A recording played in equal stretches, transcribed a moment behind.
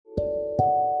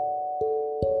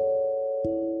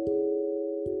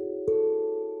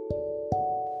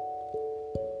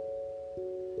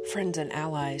Friends and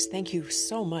allies, thank you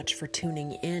so much for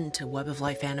tuning in to Web of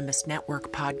Life Animist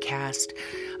Network podcast.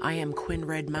 I am Quinn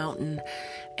Red Mountain,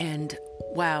 and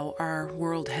wow, our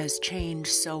world has changed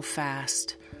so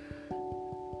fast.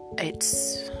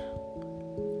 It's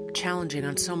challenging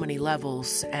on so many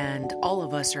levels, and all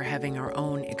of us are having our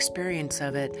own experience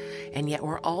of it, and yet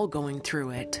we're all going through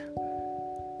it.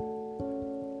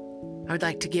 I would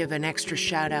like to give an extra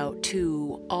shout out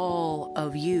to all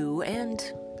of you, and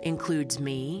includes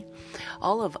me,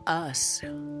 all of us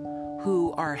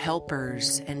who are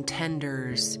helpers and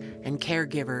tenders and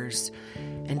caregivers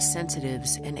and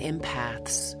sensitives and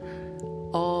empaths.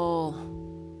 All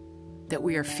that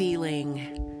we are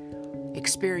feeling,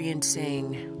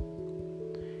 experiencing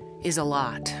is a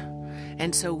lot.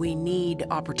 And so we need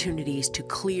opportunities to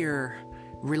clear,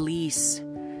 release,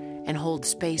 and hold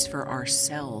space for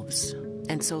ourselves.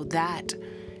 And so that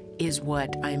is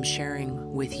what I'm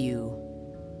sharing with you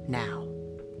now.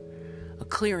 A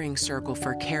clearing circle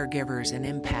for caregivers and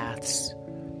empaths.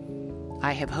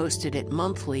 I have hosted it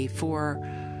monthly for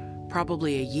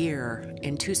probably a year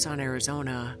in Tucson,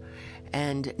 Arizona.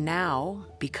 And now,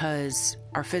 because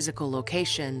our physical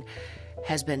location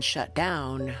has been shut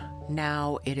down,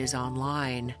 now it is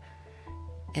online.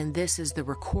 And this is the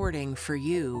recording for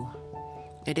you.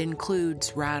 It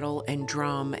includes rattle and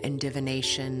drum and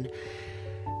divination.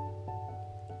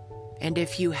 And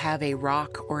if you have a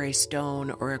rock or a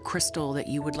stone or a crystal that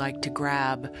you would like to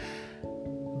grab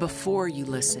before you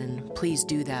listen, please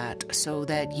do that so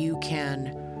that you can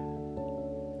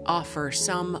offer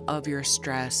some of your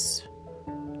stress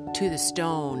to the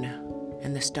stone,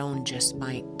 and the stone just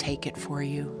might take it for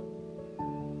you.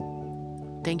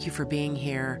 Thank you for being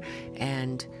here,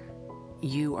 and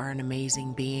you are an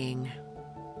amazing being.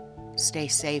 Stay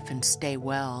safe and stay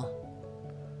well.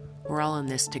 We're all in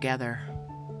this together.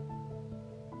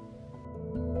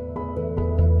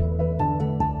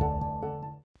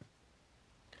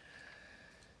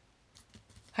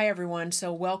 Hi everyone,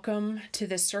 so welcome to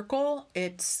this circle.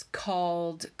 It's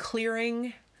called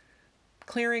Clearing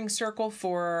Circle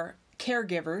for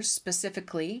caregivers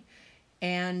specifically,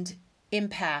 and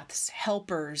empaths,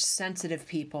 helpers, sensitive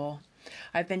people.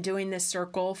 I've been doing this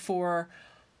circle for,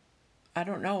 a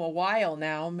while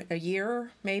now, a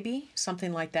year maybe,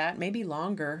 something like that, maybe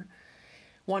longer,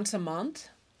 once a month.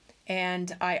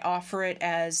 And I offer it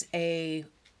as a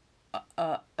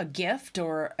gift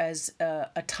or as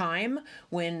a time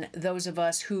when those of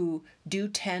us who do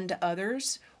tend to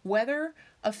others, whether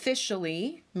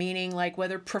officially, meaning like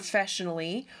whether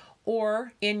professionally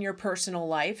or in your personal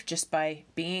life, just by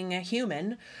being a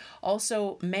human.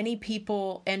 Also, many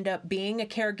people end up being a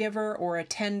caregiver or a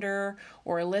tender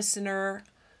or a listener,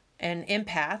 and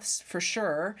empaths for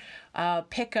sure,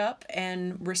 pick up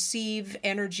and receive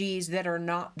energies that are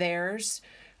not theirs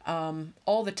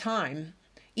all the time,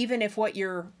 even if what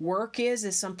your work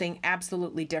is something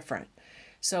absolutely different.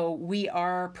 So we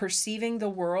are perceiving the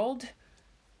world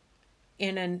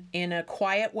in a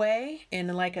quiet way, in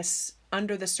like a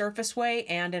under the surface way,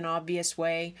 and an obvious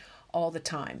way all the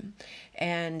time.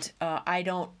 And I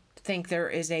don't think there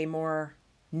is a more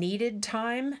needed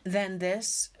time than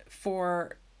this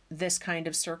for this kind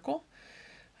of circle.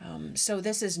 So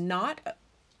this is not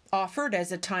offered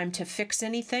as a time to fix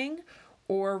anything,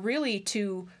 or really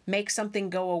to make something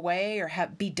go away or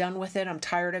be done with it. I'm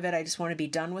tired of it. I just want to be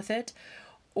done with it.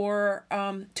 Or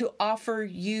to offer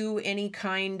you any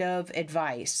kind of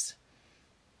advice.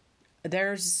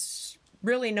 There's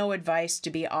really no advice to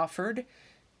be offered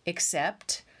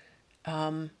except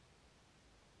to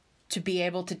be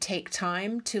able to take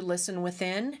time to listen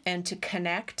within and to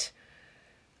connect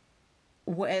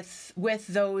with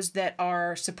those that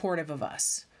are supportive of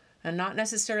us. And not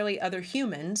necessarily other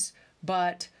humans,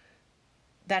 but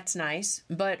that's nice,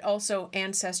 but also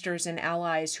ancestors and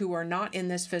allies who are not in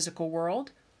this physical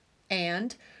world,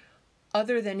 and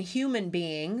other than human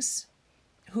beings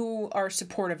who are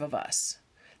supportive of us.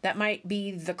 That might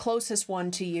be the closest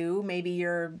one to you, maybe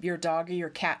your dog or your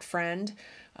cat friend,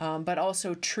 but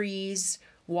also trees,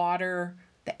 water,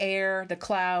 the air, the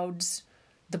clouds,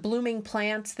 the blooming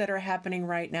plants that are happening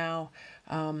right now.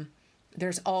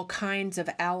 There's all kinds of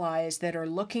allies that are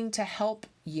looking to help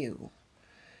you.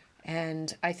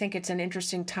 And I think it's an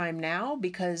interesting time now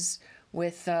because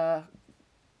with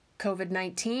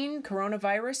COVID-19,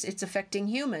 coronavirus, it's affecting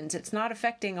humans. It's not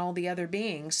affecting all the other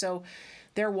beings. So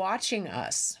they're watching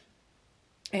us.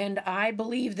 And I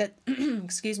believe that,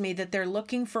 that they're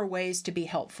looking for ways to be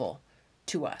helpful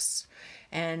to us.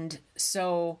 And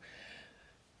so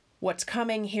what's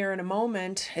coming here in a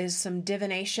moment is some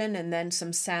divination and then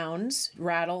some sounds,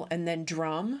 rattle and then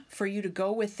drum, for you to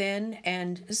go within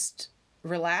and just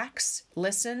relax,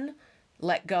 listen,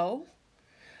 let go.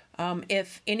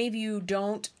 If any of you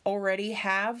don't already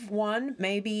have one,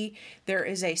 maybe there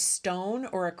is a stone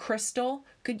or a crystal.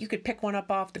 You could pick one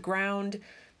up off the ground.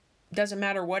 Doesn't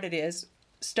matter what it is.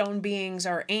 Stone beings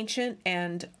are ancient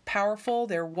and powerful.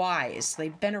 They're wise.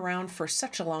 They've been around for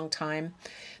such a long time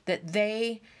that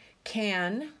they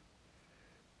can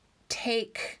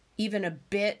take even a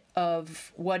bit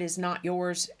of what is not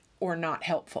yours or not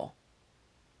helpful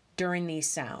during these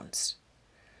sounds.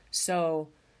 So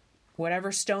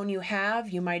whatever stone you have,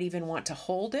 you might even want to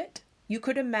hold it. You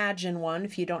could imagine one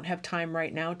if you don't have time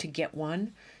right now to get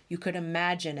one. You could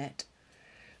imagine it.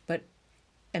 But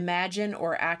imagine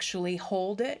or actually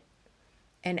hold it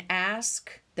and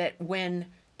ask that when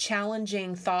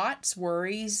challenging thoughts,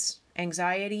 worries,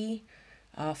 anxiety,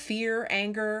 fear,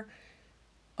 anger,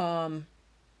 a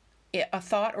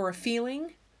thought or a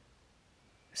feeling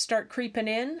start creeping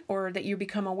in, or that you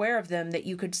become aware of them, that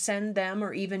you could send them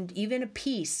or even a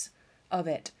piece of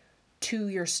it to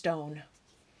your stone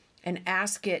and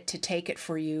ask it to take it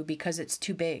for you because it's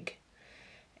too big.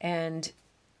 And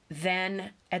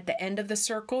then at the end of the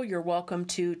circle, you're welcome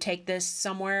to take this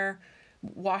somewhere,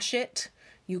 wash it.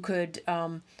 You could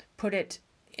put it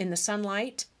in the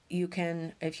sunlight. You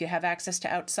can, if you have access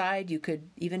to outside, you could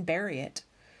even bury it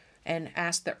and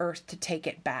ask the earth to take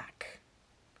it back.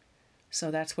 So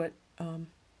that's what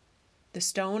the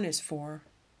stone is for.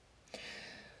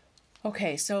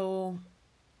 Okay, so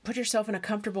put yourself in a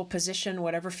comfortable position,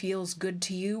 whatever feels good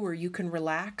to you, where you can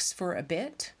relax for a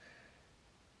bit.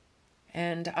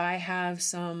 And I have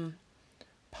some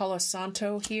Palo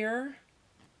Santo here.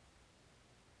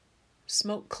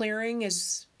 Smoke clearing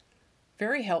is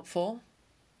very helpful.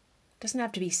 Doesn't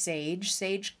have to be sage.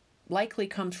 Sage likely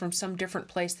comes from some different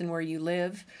place than where you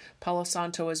live. Palo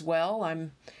Santo as well.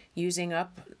 I'm using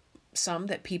up some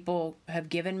that people have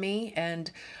given me,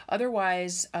 and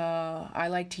otherwise I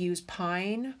like to use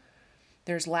pine.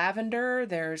 There's lavender,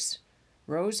 there's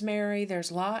rosemary,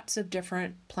 there's lots of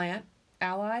different plant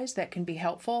allies that can be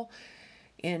helpful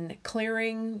in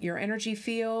clearing your energy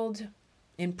field,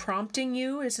 in prompting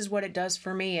you. This is what it does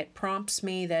for me. It prompts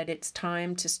me that it's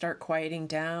time to start quieting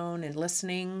down and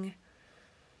listening,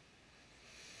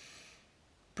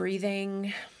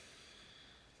 breathing.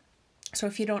 So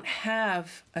if you don't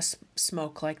have a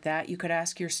smoke like that, you could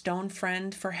ask your stone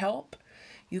friend for help.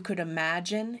 You could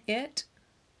imagine it.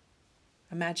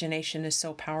 Imagination is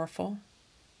so powerful.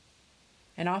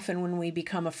 And often when we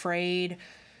become afraid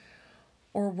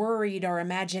or worried, our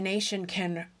imagination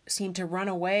can seem to run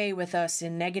away with us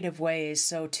in negative ways.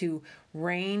 So to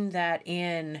rein that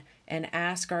in and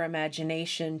ask our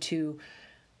imagination to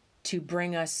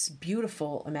bring us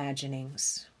beautiful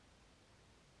imaginings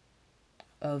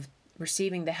of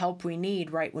receiving the help we need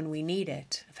right when we need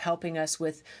it, of helping us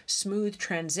with smooth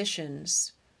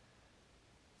transitions,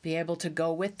 be able to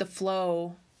go with the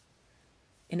flow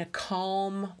in a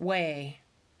calm way.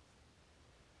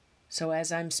 So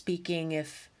as I'm speaking,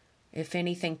 if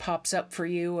anything pops up for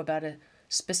you about a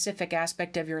specific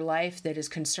aspect of your life that is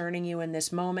concerning you in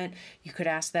this moment, you could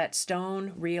ask that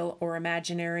stone, real or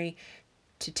imaginary,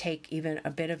 to take even a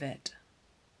bit of it.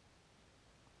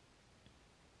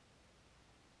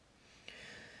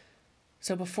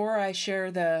 So before I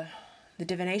share the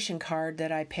divination card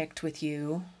that I picked with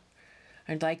you,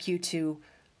 I'd like you to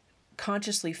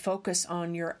consciously focus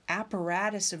on your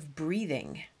apparatus of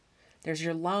breathing. There's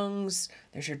your lungs,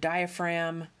 there's your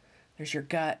diaphragm, there's your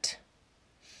gut.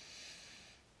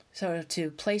 So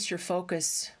to place your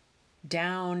focus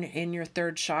down in your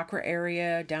third chakra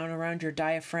area, down around your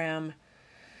diaphragm,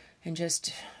 and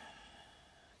just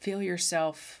feel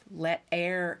yourself let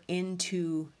air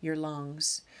into your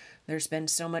lungs. There's been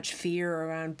so much fear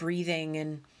around breathing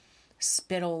and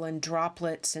spittle and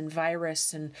droplets and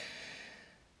virus, and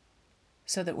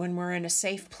so that when we're in a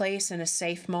safe place, in a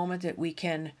safe moment, that we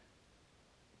can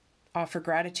offer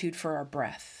gratitude for our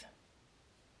breath.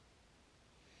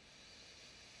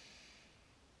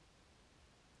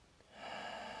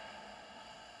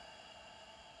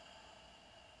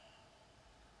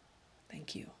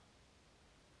 Thank you.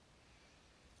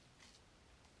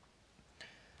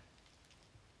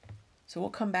 So we'll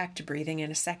come back to breathing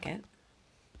in a second.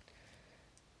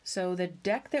 So the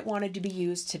deck that wanted to be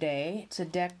used today, it's a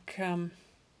deck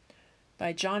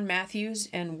by John Matthews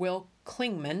and Will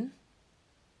Kingman,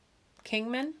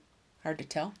 hard to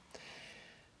tell.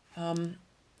 And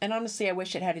honestly, I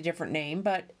wish it had a different name,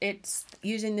 but it's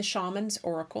using the Shaman's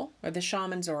Oracle, or the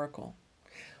Shaman's Oracle.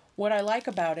 What I like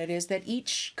about it is that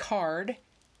each card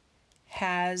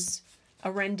has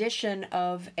a rendition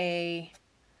of a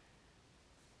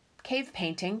cave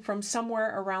painting from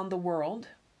somewhere around the world.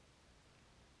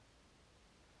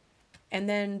 And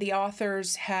then the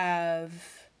authors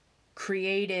have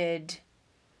created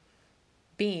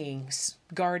beings,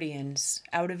 guardians,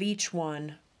 out of each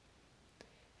one.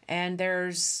 And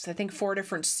there's, I think, 4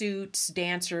 different suits: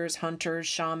 dancers, hunters,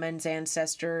 shamans,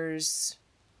 ancestors.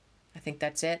 I think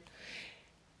that's it.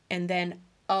 And then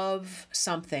of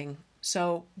something.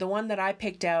 So the one that I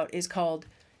picked out is called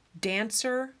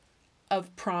Dancer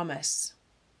of Promise.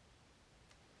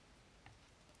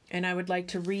 And I would like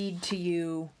to read to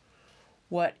you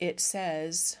what it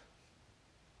says.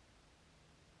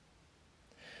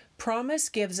 Promise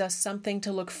gives us something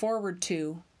to look forward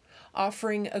to,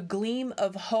 offering a gleam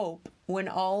of hope when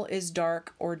all is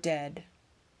dark or dead.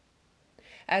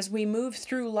 As we move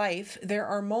through life, there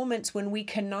are moments when we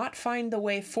cannot find the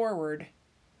way forward.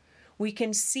 We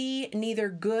can see neither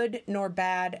good nor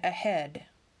bad ahead.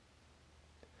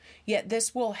 Yet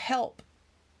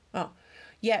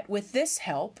with this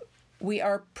help, we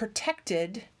are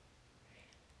protected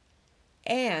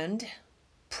and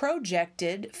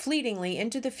projected fleetingly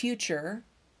into the future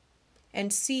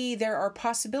and see there are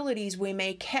possibilities we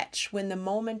may catch when the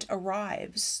moment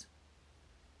arrives.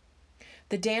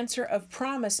 The Dancer of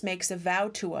Promise makes a vow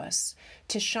to us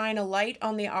to shine a light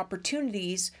on the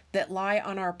opportunities that lie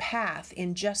on our path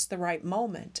in just the right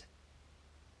moment.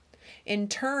 In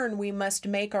turn, we must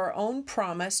make our own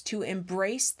promise to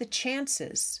embrace the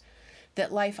chances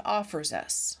that life offers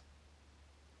us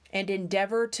and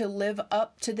endeavor to live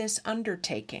up to this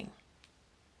undertaking.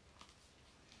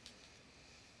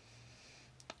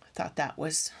 I thought that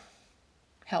was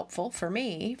helpful for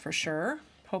me, for sure.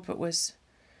 Hope it was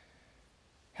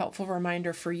helpful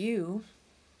reminder for you.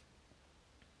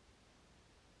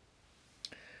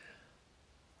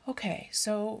 Okay,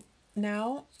 so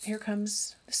now here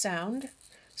comes the sound.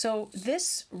 So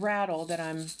this rattle that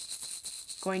I'm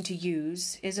going to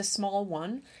use is a small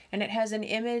one, and it has an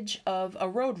image of a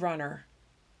roadrunner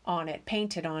on it,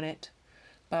 painted on it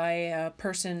by a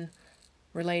person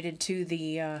related to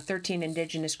the 13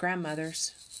 indigenous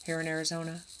grandmothers here in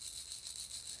Arizona.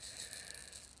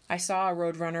 I saw a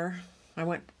roadrunner. I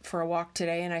went for a walk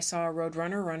today and I saw a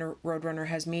roadrunner. Roadrunner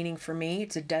has meaning for me.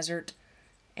 It's a desert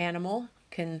animal.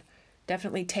 Can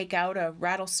definitely take out a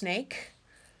rattlesnake.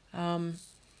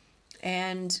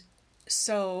 And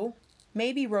so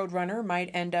maybe Roadrunner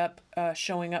might end up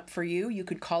showing up for you. You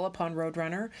could call upon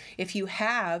Roadrunner. If you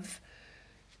have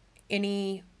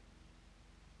any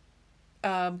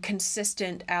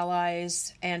consistent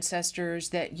allies, ancestors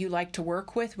that you like to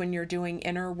work with when you're doing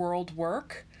inner world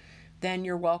work, then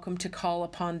you're welcome to call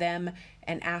upon them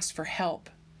and ask for help.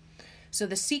 So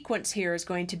the sequence here is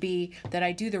going to be that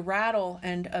I do the rattle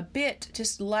and a bit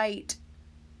just light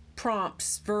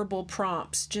prompts, verbal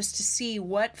prompts, just to see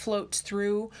what floats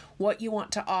through, what you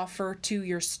want to offer to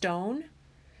your stone,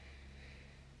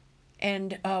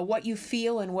 and what you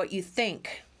feel and what you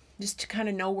think, just to kind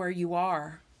of know where you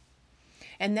are.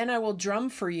 And then I will drum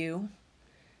for you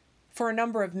for a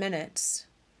number of minutes,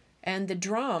 and the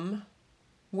drum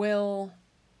will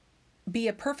be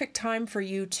a perfect time for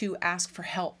you to ask for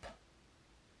help.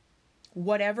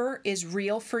 Whatever is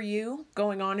real for you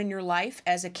going on in your life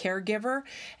as a caregiver,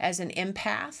 as an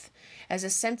empath, as a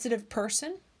sensitive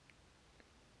person,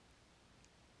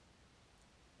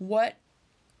 what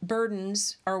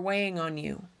burdens are weighing on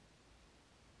you?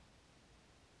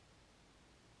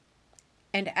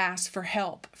 And ask for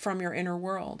help from your inner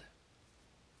world.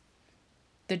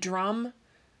 The drum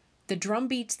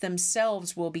beats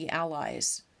themselves will be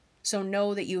allies. So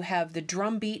know that you have the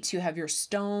drum beats, you have your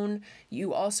stone,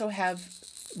 you also have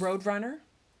Roadrunner,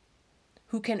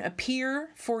 who can appear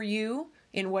for you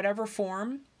in whatever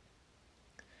form,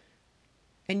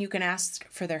 and you can ask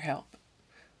for their help.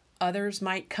 Others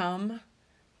might come.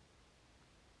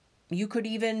 You could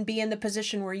even be in the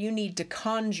position where you need to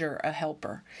conjure a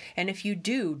helper. And if you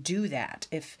do that.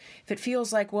 If it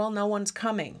feels like, well, no one's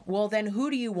coming, well, then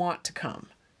who do you want to come?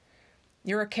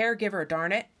 You're a caregiver,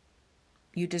 darn it.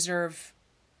 You deserve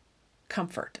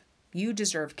comfort. You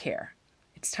deserve care.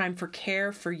 It's time for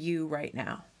care for you right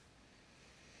now.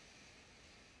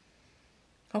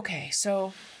 Okay,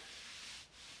 so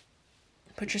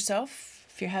put yourself,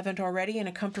 if you haven't already, in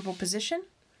a comfortable position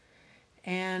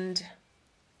and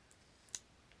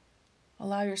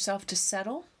allow yourself to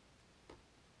settle.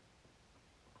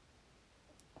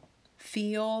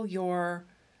 Feel your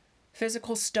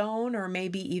physical stone, or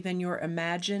maybe even your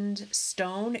imagined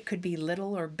stone. It could be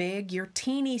little or big. Your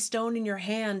teeny stone in your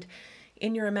hand,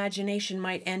 in your imagination,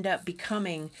 might end up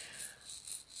becoming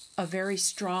a very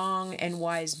strong and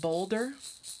wise boulder.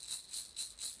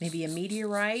 Maybe a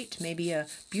meteorite, maybe a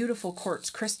beautiful quartz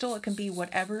crystal. It can be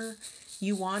whatever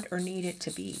you want or need it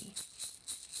to be.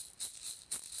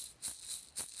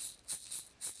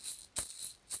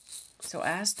 So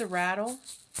ask the rattle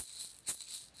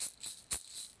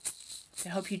to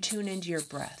help you tune into your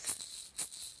breath.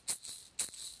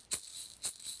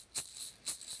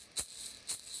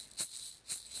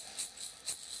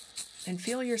 And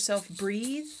feel yourself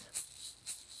breathe,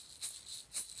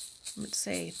 let's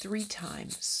say 3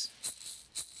 times.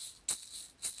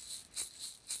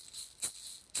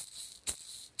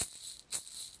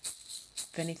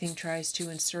 If anything tries to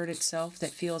insert itself that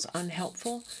feels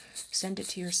unhelpful, send it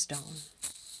to your stone.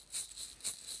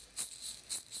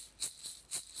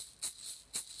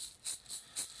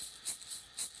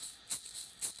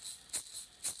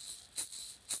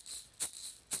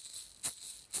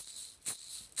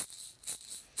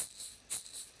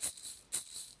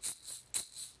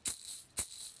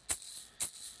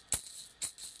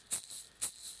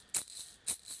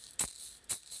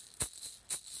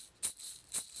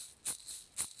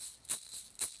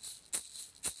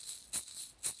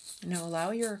 Now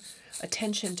allow your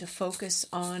attention to focus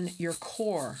on your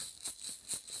core.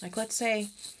 Like let's say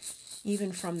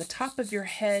even from the top of your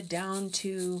head down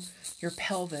to your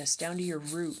pelvis, down to your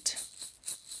root.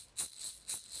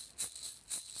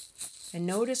 And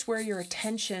notice where your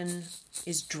attention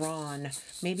is drawn.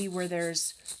 Maybe where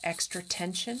there's extra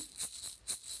tension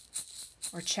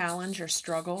or challenge or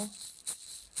struggle.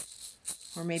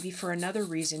 Or maybe for another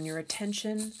reason your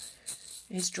attention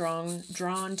is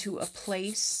drawn to a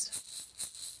place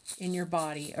in your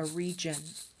body, a region.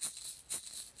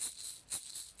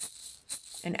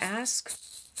 And ask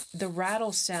the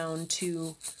rattle sound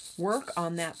to work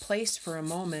on that place for a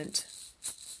moment,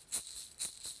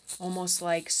 almost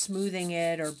like smoothing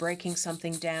it or breaking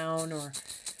something down or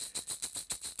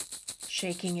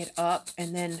shaking it up,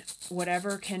 and then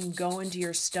whatever can go into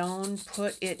your stone,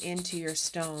 put it into your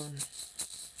stone.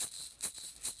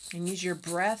 And use your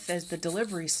breath as the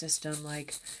delivery system.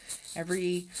 Like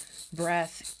every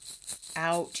breath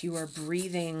out, you are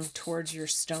breathing towards your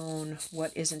stone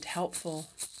what isn't helpful.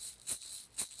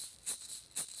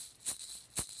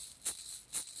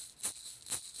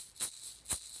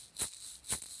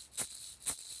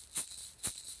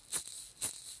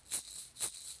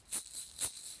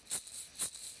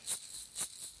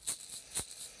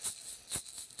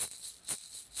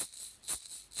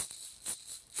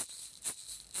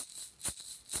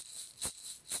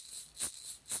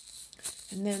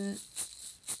 And then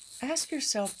ask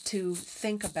yourself to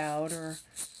think about or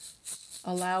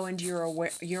allow into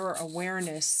your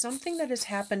awareness something that has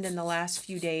happened in the last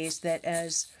few days that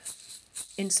has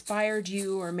inspired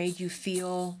you or made you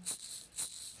feel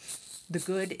the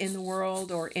good in the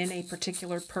world or in a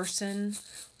particular person,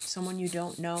 someone you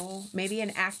don't know. Maybe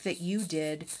an act that you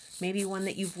did, maybe one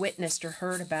that you've witnessed or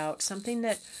heard about, something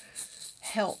that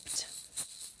helped.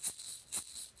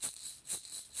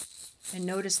 And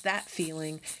notice that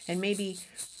feeling, and maybe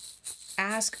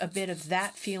ask a bit of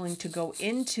that feeling to go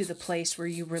into the place where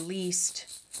you released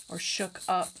or shook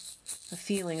up a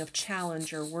feeling of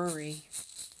challenge or worry.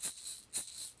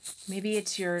 Maybe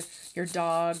it's your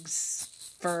dog's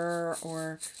fur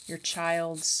or your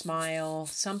child's smile,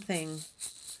 something,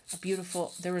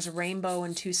 there was a rainbow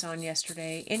in Tucson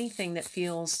yesterday, anything that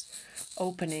feels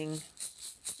opening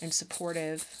and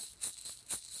supportive.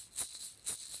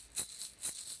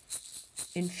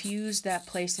 Infuse that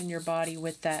place in your body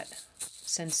with that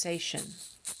sensation.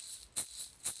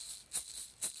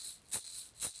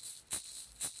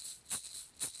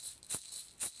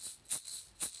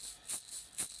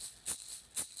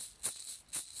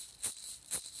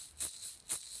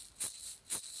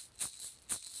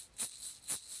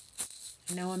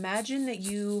 Now imagine that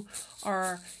you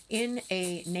are in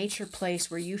a nature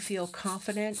place where you feel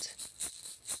confident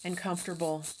and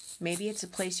comfortable. Maybe it's a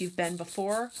place you've been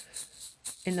before.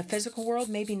 In the physical world,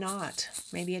 maybe not.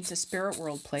 Maybe it's a spirit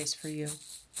world place for you.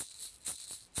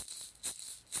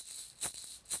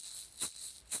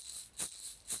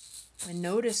 And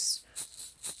notice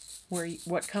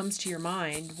what comes to your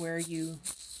mind, where you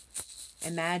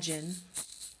imagine.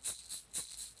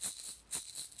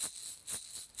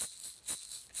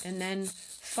 And then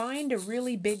find a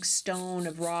really big stone,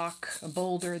 a rock, a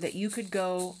boulder that you could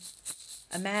go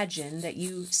imagine that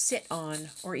you sit on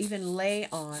or even lay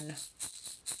on.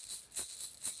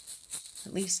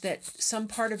 At least that some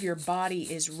part of your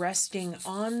body is resting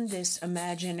on this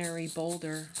imaginary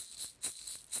boulder.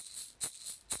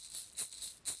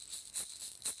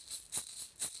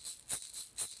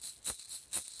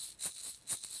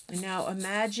 And now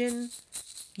imagine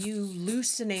you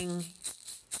loosening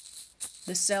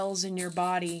the cells in your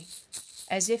body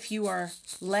as if you are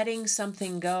letting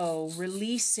something go,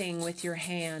 releasing with your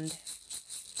hand.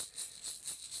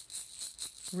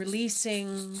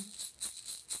 Releasing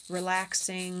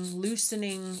relaxing,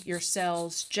 loosening your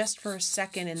cells just for a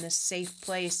second in this safe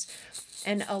place,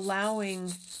 and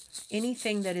allowing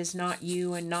anything that is not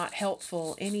you and not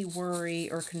helpful, any worry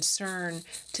or concern,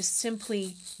 to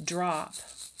simply drop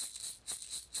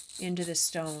into the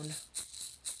stone.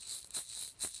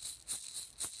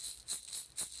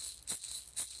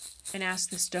 And ask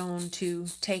the stone to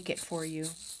take it for you.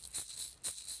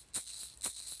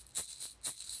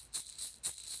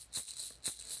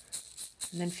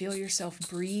 And then feel yourself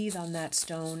breathe on that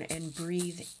stone and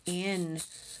breathe in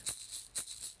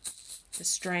the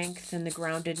strength and the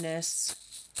groundedness,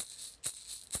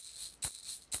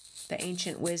 the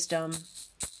ancient wisdom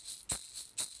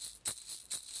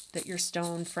that your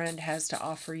stone friend has to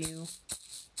offer you.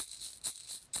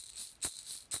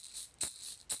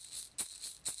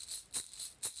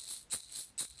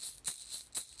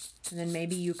 And then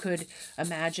maybe you could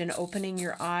imagine opening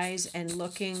your eyes and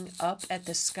looking up at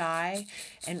the sky,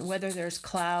 and whether there's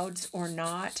clouds or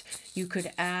not, you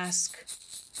could ask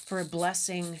for a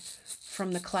blessing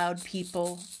from the cloud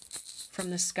people,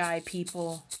 from the sky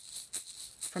people,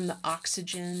 from the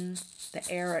oxygen, the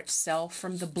air itself,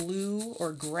 from the blue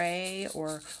or gray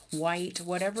or white,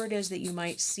 whatever it is that you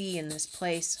might see in this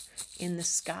place in the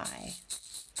sky.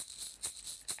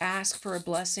 Ask for a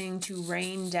blessing to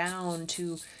rain down,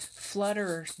 to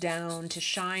flutter down, to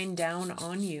shine down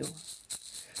on you,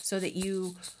 so that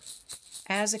you,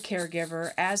 as a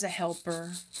caregiver, as a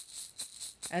helper,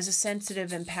 as a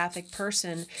sensitive, empathic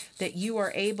person, that you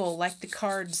are able, like the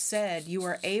card said, you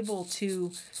are able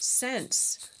to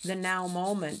sense the now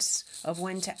moments of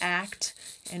when to act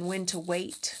and when to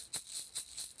wait.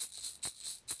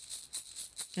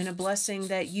 And a blessing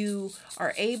that you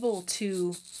are able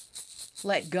to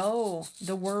let go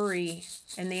the worry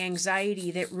and the anxiety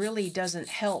that really doesn't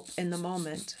help in the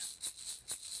moment.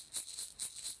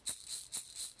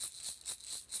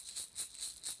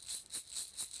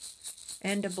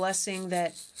 And a blessing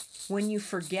that when you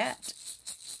forget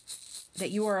that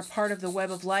you are a part of the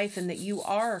web of life and that you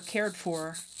are cared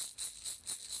for,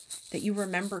 that you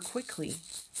remember quickly.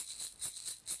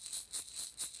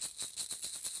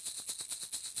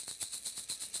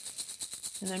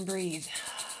 And then breathe.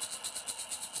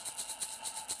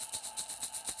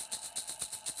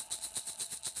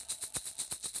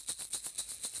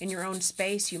 In your own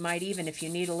space, you might even, if you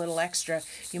need a little extra,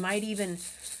 you might even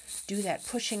do that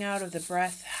pushing out of the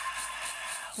breath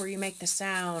where you make the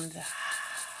sound. It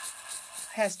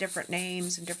has different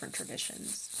names and different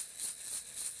traditions.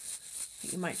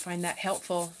 You might find that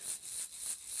helpful.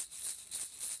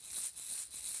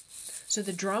 So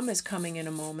the drum is coming in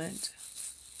a moment.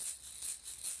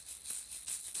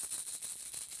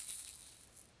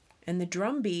 And the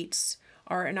drum beats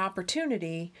are an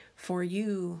opportunity for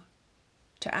you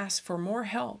to ask for more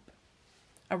help,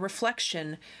 a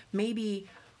reflection, maybe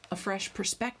a fresh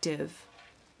perspective,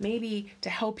 maybe to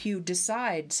help you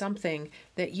decide something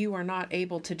that you are not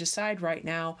able to decide right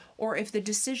now, or if the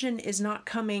decision is not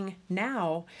coming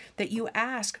now, that you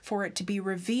ask for it to be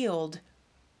revealed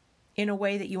in a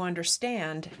way that you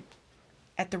understand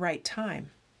at the right time.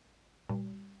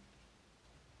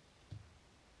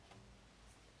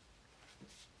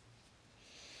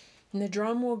 And the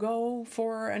drum will go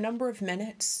for a number of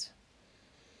minutes.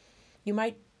 You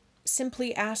might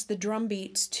simply ask the drum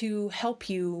beats to help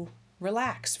you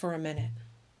relax for a minute.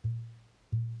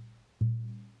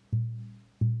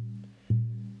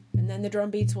 And then the drum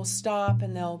beats will stop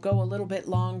and they'll go a little bit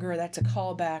longer. That's a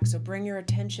callback. So bring your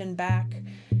attention back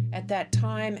at that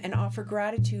time and offer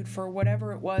gratitude for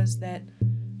whatever it was that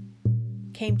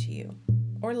came to you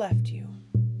or left you.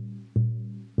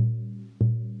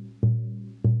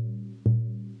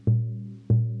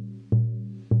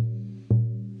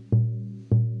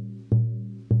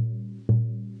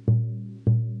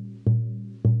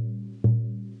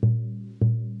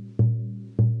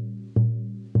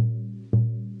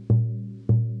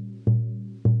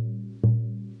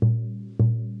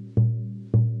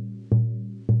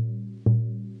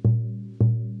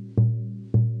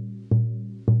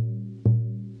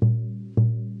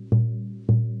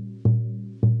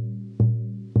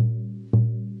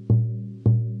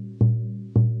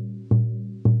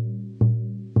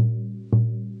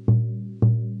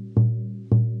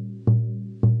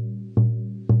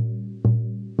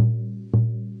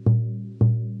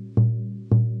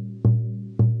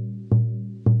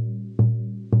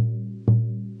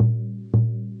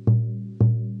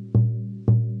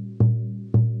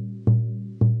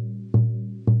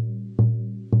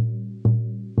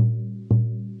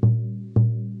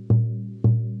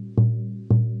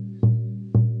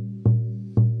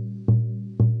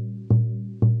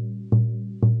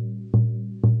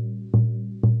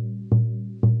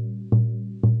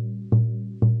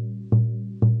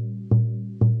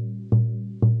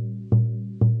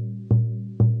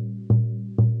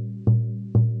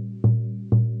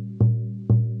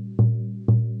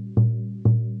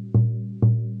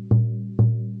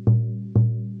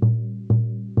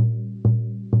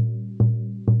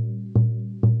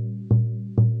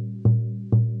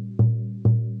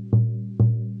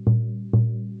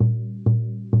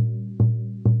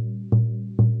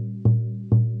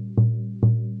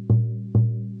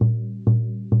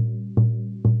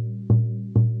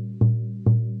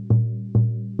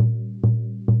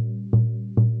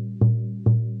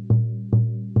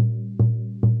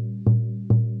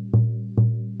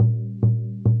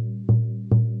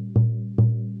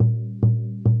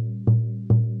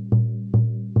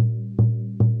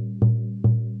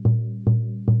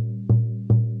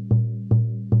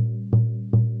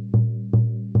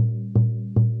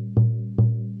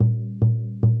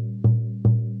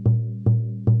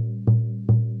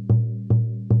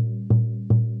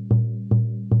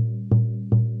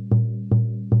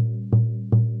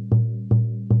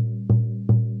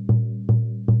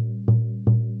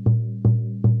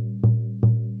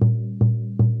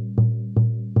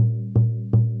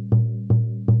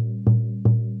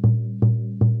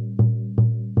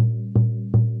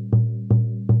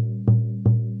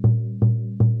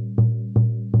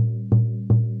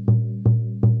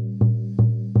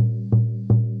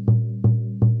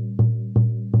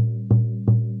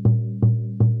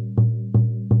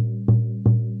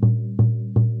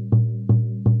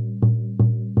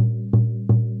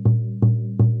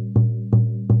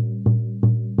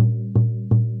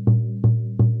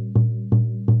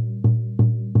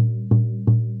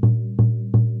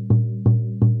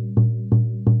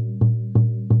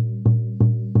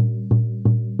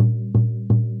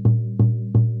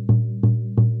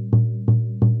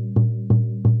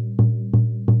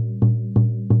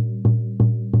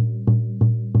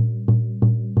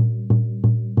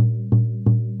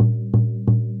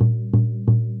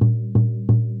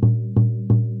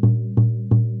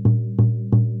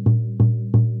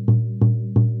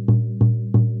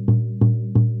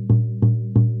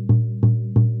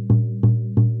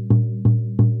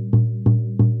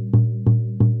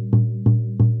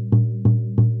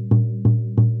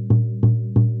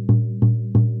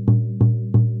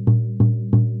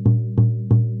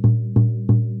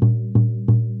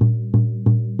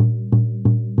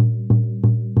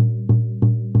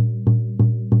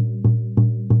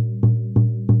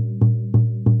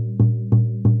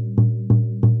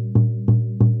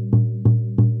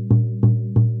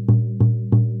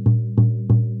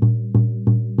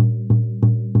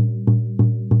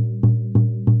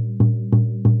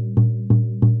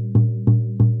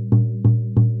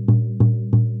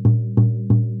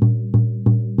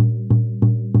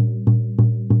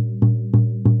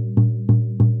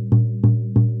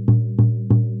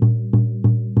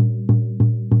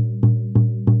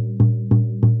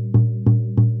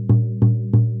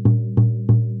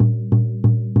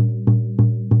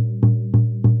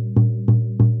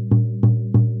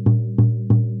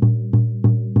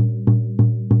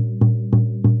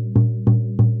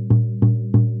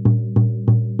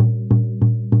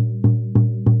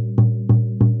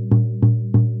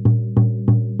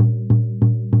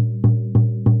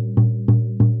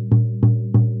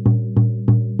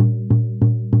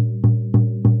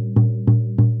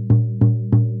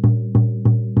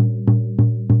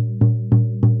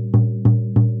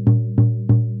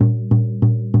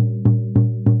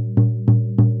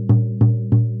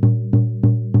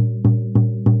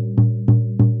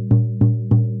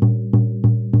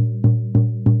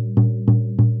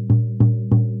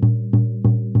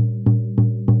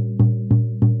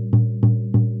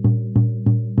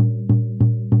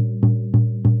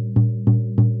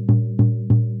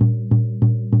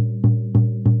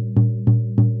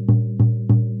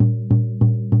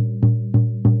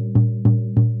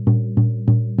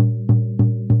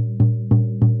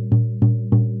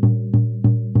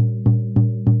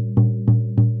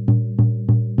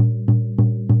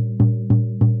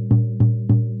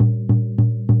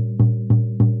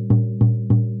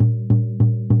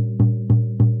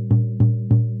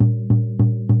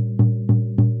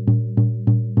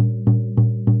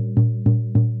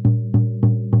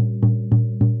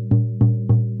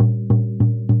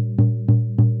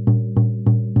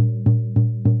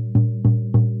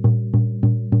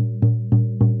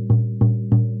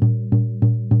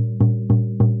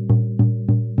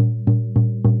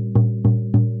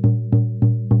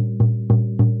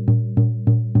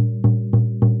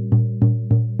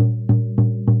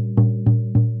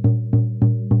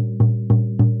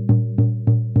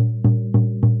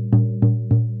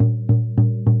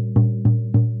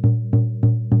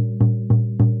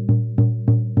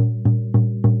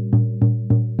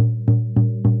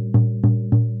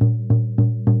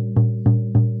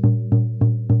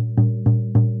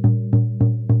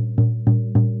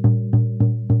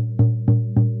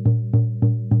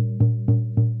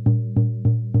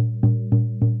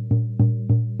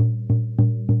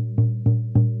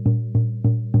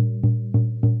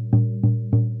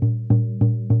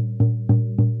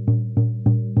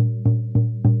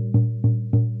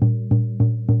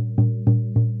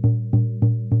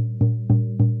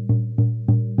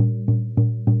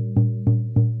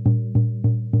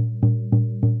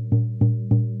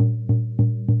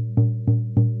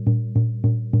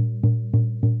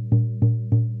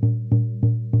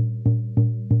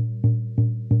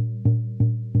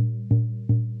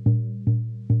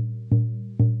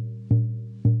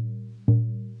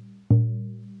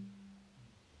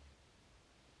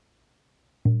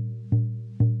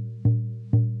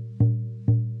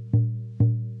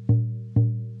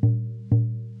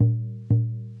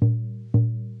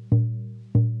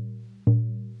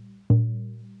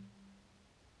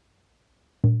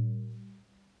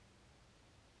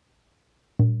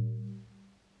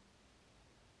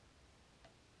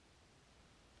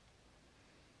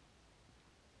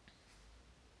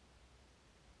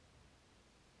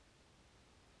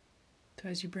 So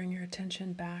as you bring your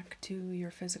attention back to your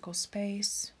physical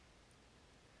space,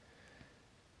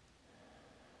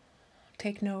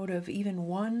 take note of even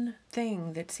one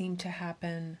thing that seemed to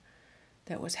happen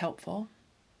that was helpful.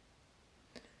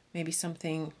 Maybe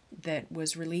something that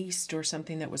was released, or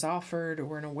something that was offered,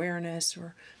 or an awareness,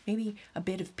 or maybe a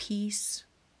bit of peace.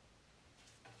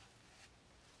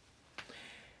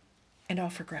 And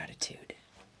offer gratitude.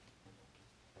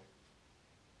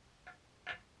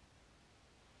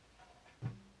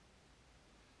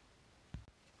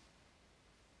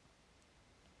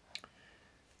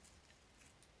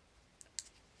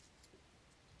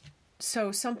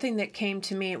 So something that came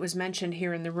to me, it was mentioned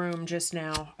here in the room just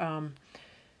now,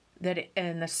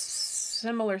 and a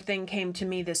similar thing came to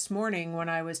me this morning when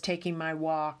I was taking my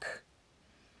walk,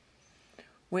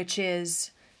 which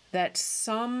is that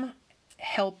some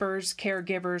helpers,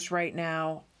 caregivers right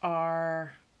now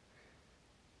are,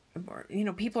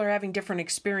 people are having different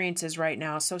experiences right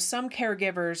now. So some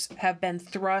caregivers have been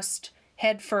thrust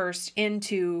headfirst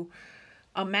into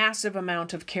a massive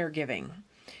amount of caregiving.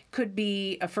 Could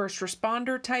be a first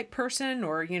responder type person,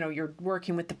 or, you're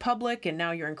working with the public and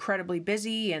now you're incredibly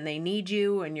busy and they need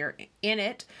you and you're in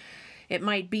it. It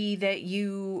might be that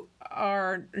you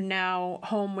are now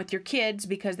home with your kids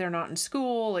because they're not in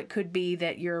school. It could be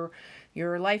that your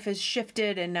life has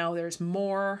shifted and now there's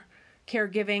more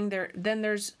caregiving. Then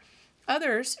there's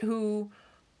others who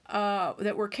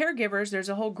that were caregivers. There's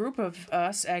a whole group of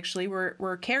us, actually,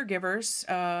 we're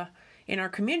caregivers in our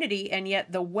community, and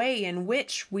yet the way in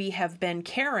which we have been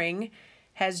caring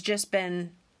has just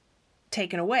been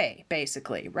taken away,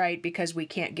 basically, right? Because we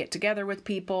can't get together with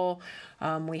people.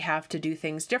 We have to do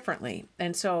things differently.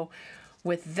 And so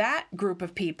with that group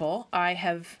of people, I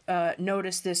have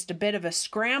noticed this a bit of a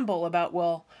scramble about,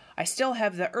 well, I still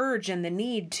have the urge and the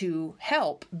need to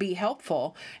be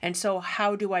helpful. And so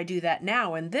how do I do that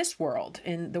now in this world,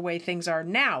 in the way things are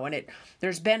now? And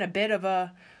there's been a bit of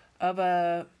a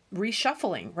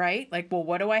reshuffling, right? Like, well,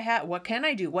 what do I have? What can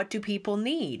I do? What do people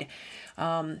need?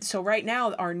 So right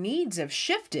now our needs have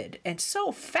shifted, and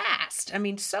so fast. I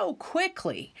mean, so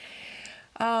quickly.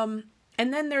 And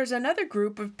then there's another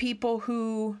group of people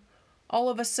who all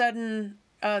of a sudden,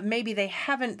 maybe they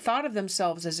haven't thought of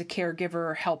themselves as a caregiver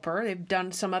or helper. They've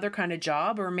done some other kind of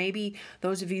job, or maybe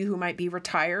those of you who might be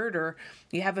retired, or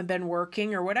you haven't been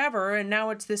working or whatever, and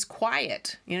now it's this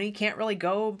quiet. You can't really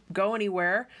go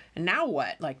anywhere. And now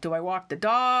what? Like, do I walk the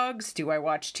dogs? Do I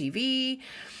watch TV?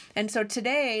 And so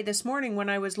this morning, when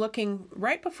I was looking,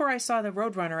 right before I saw the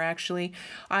Roadrunner, actually,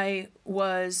 I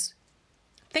was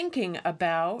thinking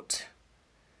about,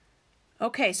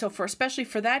 okay, so especially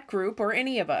for that group, or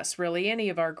any of us, really, any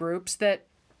of our groups, that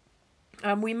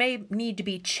we may need to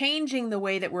be changing the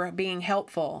way that we're being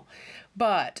helpful,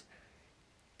 but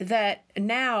that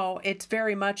now it's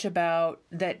very much about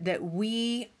that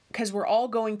we, because we're all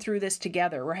going through this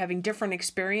together. We're having different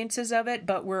experiences of it,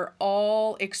 but we're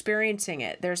all experiencing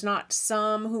it. There's not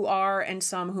some who are and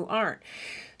some who aren't.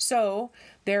 So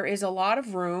there is a lot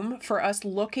of room for us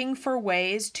looking for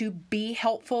ways to be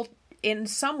helpful in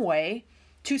some way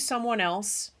to someone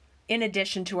else in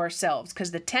addition to ourselves,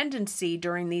 because the tendency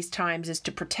during these times is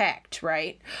to protect,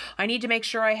 right? I need to make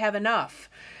sure I have enough.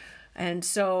 And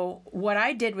so what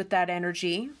I did with that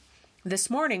energy this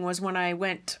morning was, when I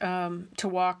went to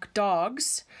walk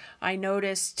dogs, I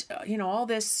noticed, all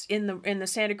this in the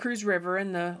Santa Cruz River,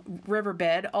 in the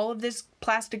riverbed, all of this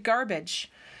plastic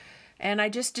garbage. And I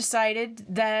just decided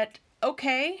that,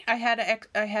 okay, I had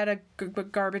a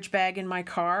garbage bag in my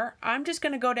car. I'm just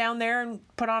going to go down there and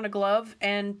put on a glove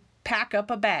and pack up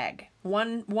a bag.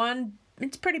 One,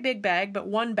 it's a pretty big bag, but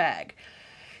one bag.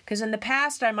 Because in the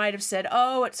past I might have said,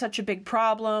 oh, it's such a big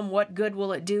problem. What good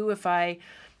will it do if I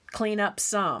clean up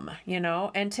some,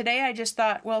 And today I just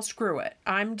thought, well, screw it.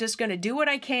 I'm just going to do what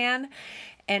I can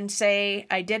and say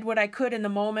I did what I could in the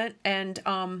moment, and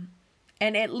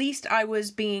at least I was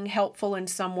being helpful in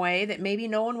some way that maybe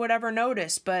no one would ever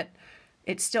notice, but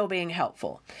it's still being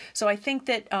helpful. So I think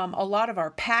that a lot of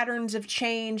our patterns have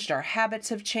changed, our habits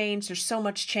have changed. There's so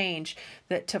much change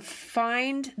that to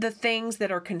find the things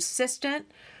that are consistent,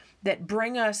 that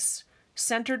bring us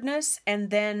centeredness, and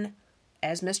then,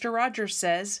 as Mr. Rogers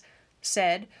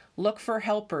said, look for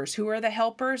helpers. Who are the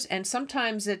helpers? And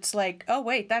sometimes it's like, oh,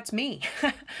 wait, that's me.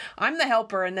 I'm the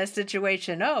helper in this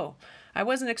situation. Oh, I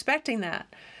wasn't expecting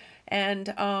that. And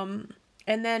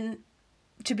then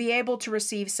to be able to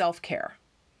receive self-care.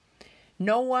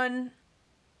 No one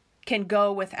can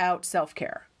go without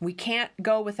self-care. We can't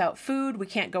go without food. We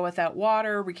can't go without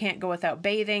water. We can't go without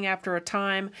bathing after a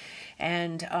time.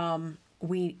 And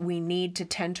we need to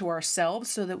tend to ourselves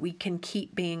so that we can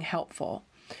keep being helpful.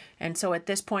 And so at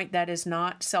this point, that is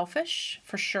not selfish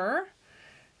for sure,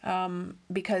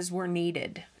 because we're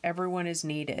needed. Everyone is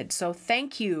needed. So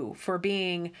thank you for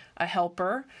being a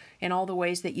helper in all the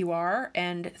ways that you are.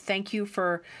 And thank you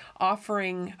for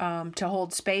offering to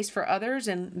hold space for others.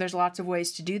 And there's lots of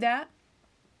ways to do that.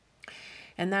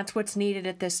 And that's what's needed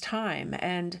at this time.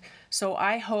 And so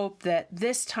I hope that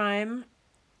this time,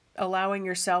 allowing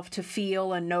yourself to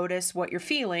feel and notice what you're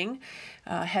feeling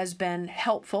has been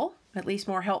helpful, at least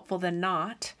more helpful than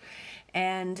not.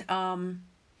 And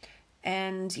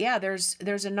yeah,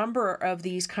 there's a number of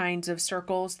these kinds of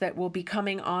circles that will be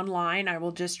coming online. I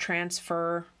will just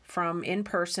transfer from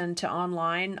in-person to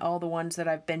online, all the ones that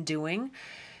I've been doing.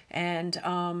 And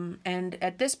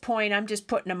at this point, I'm just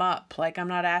putting them up. Like, I'm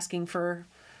not asking for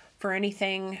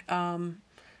anything. And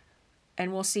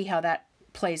we'll see how that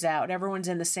plays out. Everyone's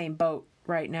in the same boat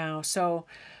right now. So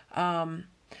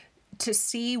to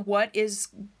see what is,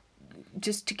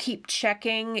 just to keep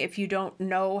checking if you don't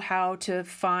know how to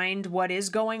find what is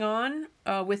going on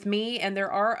with me. And there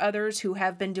are others who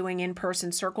have been doing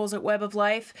in-person circles at Web of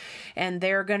Life, and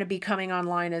they're going to be coming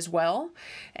online as well.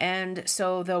 And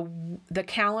so the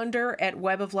calendar at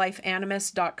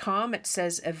weboflifeanimus.com, it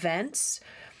says events.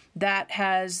 That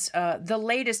has the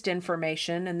latest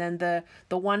information, and then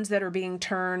the ones that are being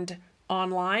turned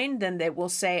online, then it will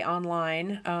say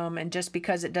online. And just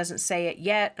because it doesn't say it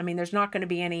yet, I mean, there's not going to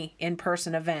be any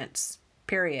in-person events,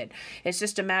 period. It's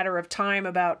just a matter of time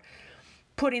about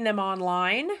putting them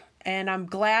online. And I'm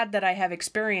glad that I have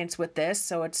experience with this,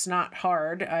 so it's not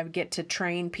hard. I get to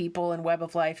train people in Web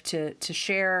of Life to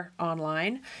share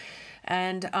online.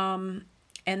 And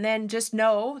then just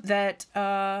know that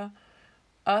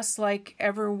us, like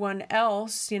everyone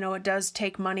else, it does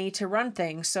take money to run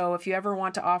things. So if you ever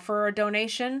want to offer a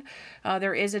donation,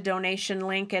 there is a donation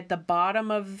link at the bottom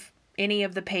of any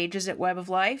of the pages at Web of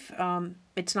Life.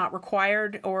 It's not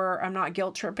required, or I'm not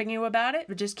guilt tripping you about it,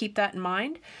 but just keep that in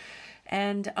mind.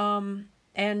 And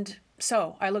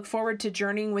so I look forward to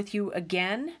journeying with you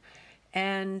again.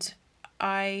 And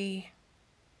I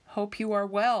hope you are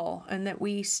well and that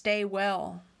we stay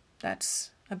well.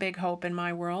 That's a big hope in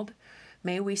my world.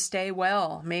 May we stay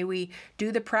well. May we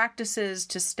do the practices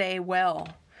to stay well.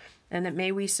 And that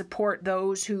may we support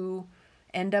those who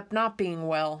end up not being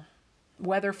well,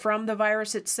 whether from the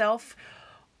virus itself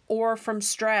or from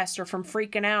stress or from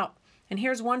freaking out. And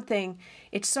here's one thing.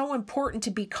 It's so important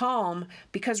to be calm,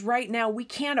 because right now we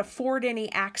can't afford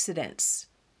any accidents,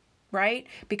 right?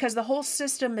 Because the whole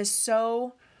system is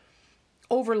so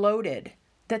overloaded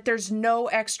that there's no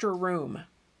extra room.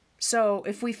 So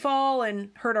if we fall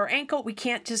and hurt our ankle, we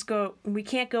can't go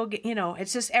get,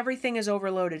 it's just, everything is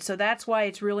overloaded. So that's why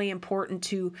it's really important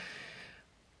to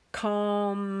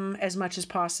calm as much as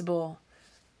possible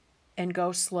and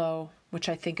go slow, which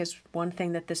I think is one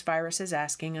thing that this virus is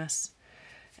asking us.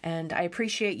 And I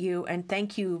appreciate you, and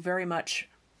thank you very much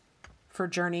for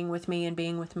journeying with me and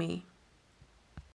being with me.